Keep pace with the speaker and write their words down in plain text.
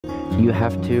you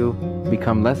have to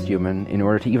become less human in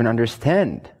order to even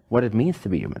understand what it means to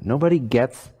be human. Nobody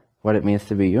gets what it means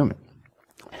to be human.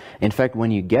 In fact,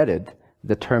 when you get it,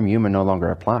 the term human no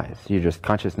longer applies. You're just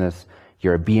consciousness,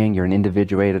 you're a being, you're an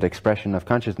individuated expression of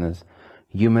consciousness.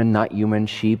 Human, not human,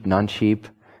 sheep, non-sheep,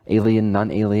 alien,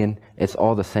 non-alien, it's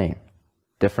all the same.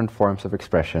 Different forms of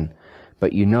expression,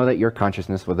 but you know that you're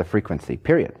consciousness with a frequency,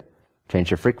 period. Change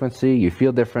your frequency, you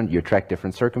feel different, you attract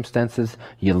different circumstances,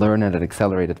 you learn at an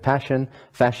accelerated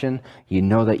fashion, you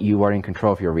know that you are in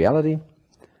control of your reality.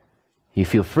 You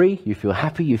feel free, you feel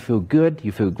happy, you feel good,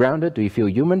 you feel grounded. Do you feel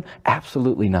human?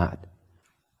 Absolutely not.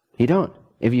 You don't.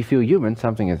 If you feel human,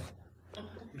 something is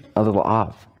a little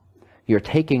off. You're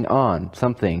taking on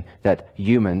something that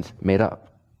humans made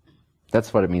up.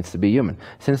 That's what it means to be human.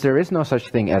 Since there is no such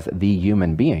thing as the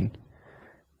human being,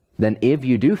 then if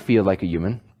you do feel like a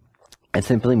human, it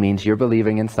simply means you're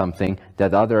believing in something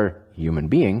that other human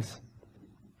beings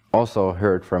also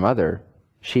heard from other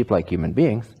sheep-like human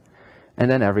beings, and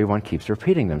then everyone keeps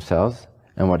repeating themselves.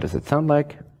 And what does it sound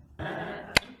like?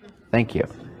 Thank you.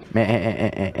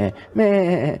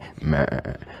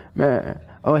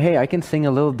 Oh, hey, I can sing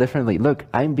a little differently. Look,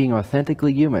 I'm being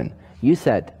authentically human. You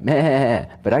said meh,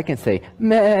 but I can say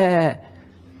meh.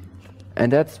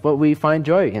 And that's what we find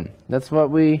joy in. That's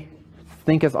what we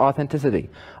think is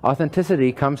authenticity.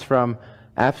 Authenticity comes from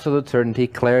absolute certainty,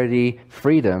 clarity,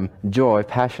 freedom, joy,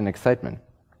 passion, excitement.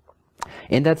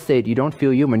 In that state, you don't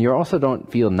feel human. You also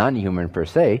don't feel non-human per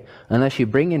se, unless you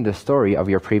bring in the story of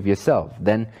your previous self.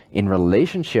 Then, in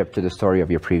relationship to the story of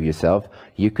your previous self,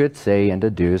 you could say and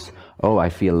deduce, oh, I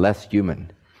feel less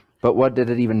human. But what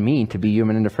did it even mean to be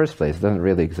human in the first place? It doesn't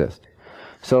really exist.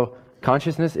 So,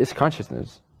 consciousness is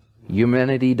consciousness.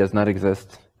 Humanity does not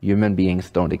exist. Human beings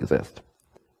don't exist.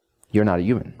 You're not a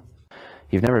human.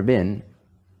 You've never been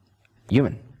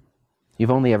human.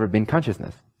 You've only ever been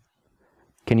consciousness.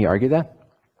 Can you argue that?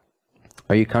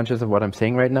 Are you conscious of what I'm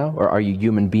saying right now, or are you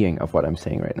human being of what I'm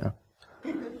saying right now?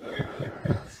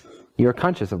 You're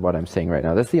conscious of what I'm saying right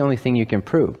now. That's the only thing you can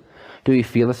prove. Do you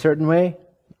feel a certain way?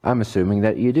 I'm assuming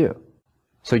that you do.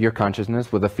 So you're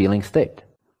consciousness with a feeling state.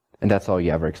 And that's all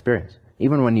you ever experience.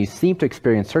 Even when you seem to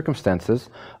experience circumstances,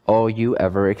 all you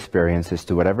ever experience is,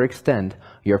 to whatever extent,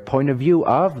 your point of view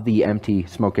of the empty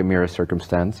smoke and mirror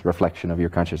circumstance, reflection of your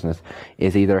consciousness,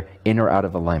 is either in or out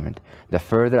of alignment. The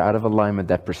further out of alignment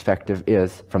that perspective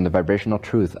is from the vibrational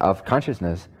truth of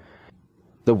consciousness,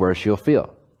 the worse you'll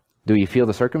feel. Do you feel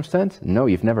the circumstance? No,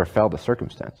 you've never felt the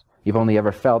circumstance. You've only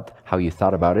ever felt how you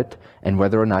thought about it and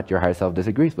whether or not your higher self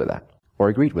disagrees with that or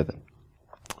agreed with it.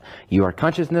 You are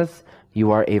consciousness.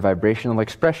 You are a vibrational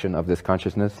expression of this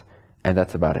consciousness, and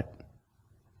that's about it.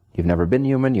 You've never been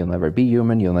human, you'll never be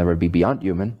human, you'll never be beyond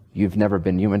human. You've never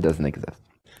been human, doesn't exist.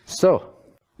 So,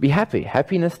 be happy.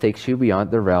 Happiness takes you beyond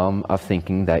the realm of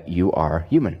thinking that you are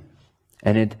human.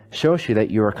 And it shows you that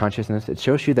you are consciousness, it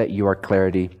shows you that you are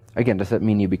clarity. Again, does that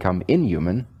mean you become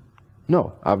inhuman?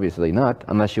 No, obviously not,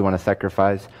 unless you want to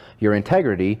sacrifice your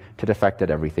integrity to the fact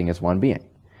that everything is one being.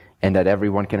 And that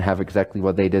everyone can have exactly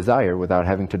what they desire without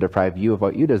having to deprive you of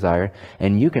what you desire,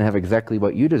 and you can have exactly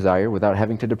what you desire without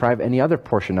having to deprive any other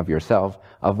portion of yourself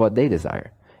of what they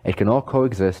desire. It can all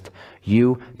coexist.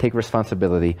 You take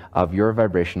responsibility of your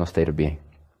vibrational state of being.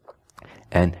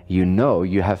 And you know,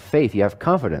 you have faith, you have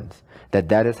confidence that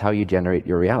that is how you generate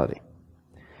your reality.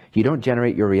 You don't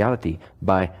generate your reality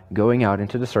by going out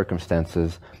into the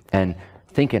circumstances and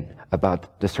thinking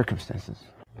about the circumstances,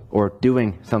 or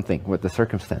doing something with the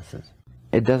circumstances.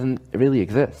 It doesn't really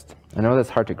exist. I know that's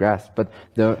hard to grasp, but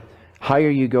the higher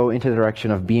you go into the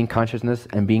direction of being consciousness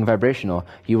and being vibrational,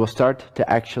 you will start to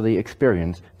actually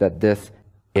experience that this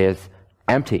is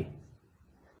empty.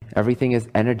 Everything is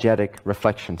energetic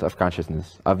reflections of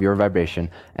consciousness, of your vibration,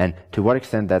 and to what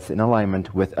extent that's in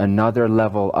alignment with another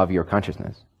level of your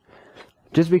consciousness.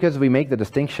 Just because we make the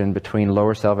distinction between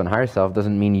lower self and higher self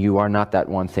doesn't mean you are not that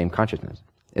one same consciousness.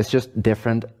 It's just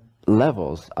different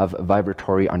levels of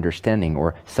vibratory understanding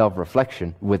or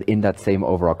self-reflection within that same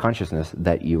overall consciousness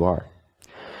that you are.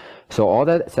 So all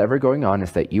that's ever going on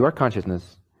is that you are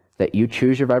consciousness, that you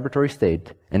choose your vibratory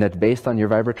state, and that based on your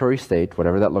vibratory state,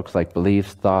 whatever that looks like,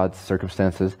 beliefs, thoughts,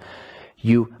 circumstances,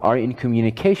 you are in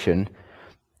communication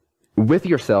with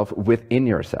yourself within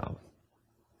yourself,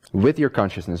 with your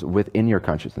consciousness within your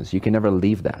consciousness. You can never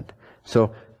leave that.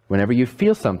 So whenever you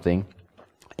feel something,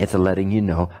 it's letting you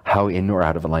know how in or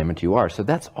out of alignment you are. So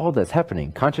that's all that's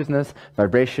happening. Consciousness,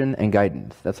 vibration, and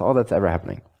guidance. That's all that's ever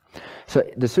happening. So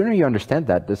the sooner you understand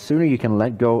that, the sooner you can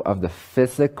let go of the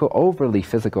physical, overly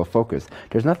physical focus.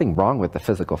 There's nothing wrong with the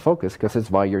physical focus, because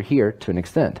it's why you're here to an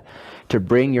extent. To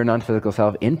bring your non-physical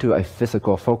self into a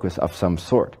physical focus of some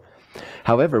sort.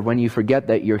 However, when you forget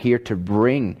that you're here to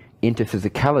bring into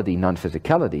physicality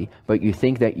non-physicality, but you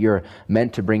think that you're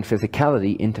meant to bring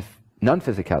physicality into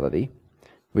non-physicality,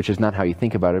 which is not how you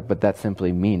think about it, but that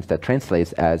simply means, that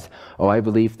translates as, oh, I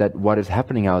believe that what is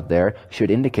happening out there should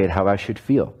indicate how I should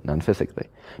feel, non-physically.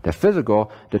 The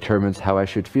physical determines how I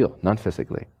should feel,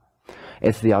 non-physically.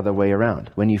 It's the other way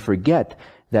around. When you forget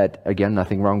that, again,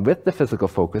 nothing wrong with the physical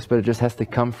focus, but it just has to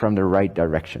come from the right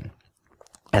direction.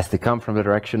 It has to come from the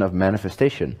direction of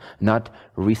manifestation, not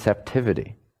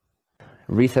receptivity.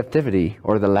 Receptivity,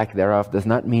 or the lack thereof, does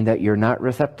not mean that you're not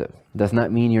receptive, does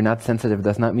not mean you're not sensitive,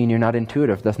 does not mean you're not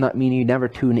intuitive, does not mean you never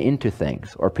tune into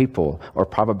things, or people, or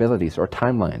probabilities, or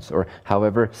timelines, or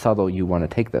however subtle you want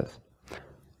to take this.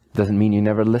 Doesn't mean you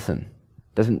never listen.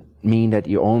 Doesn't mean that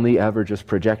you only ever just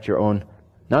project your own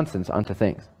nonsense onto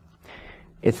things.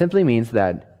 It simply means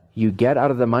that you get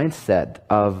out of the mindset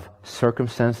of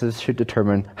circumstances should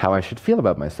determine how I should feel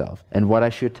about myself, and what I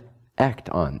should act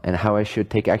on, and how I should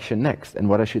take action next, and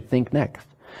what I should think next.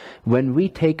 When we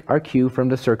take our cue from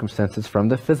the circumstances, from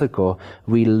the physical,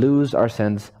 we lose our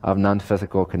sense of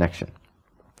non-physical connection.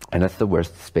 And that's the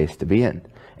worst space to be in.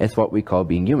 It's what we call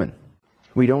being human.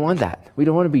 We don't want that. We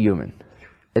don't want to be human.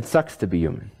 It sucks to be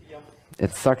human.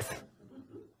 It sucks.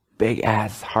 Big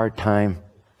ass, hard time,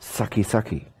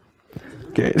 sucky.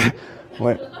 Okay.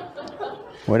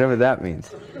 Whatever that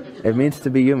means. It means to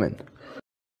be human.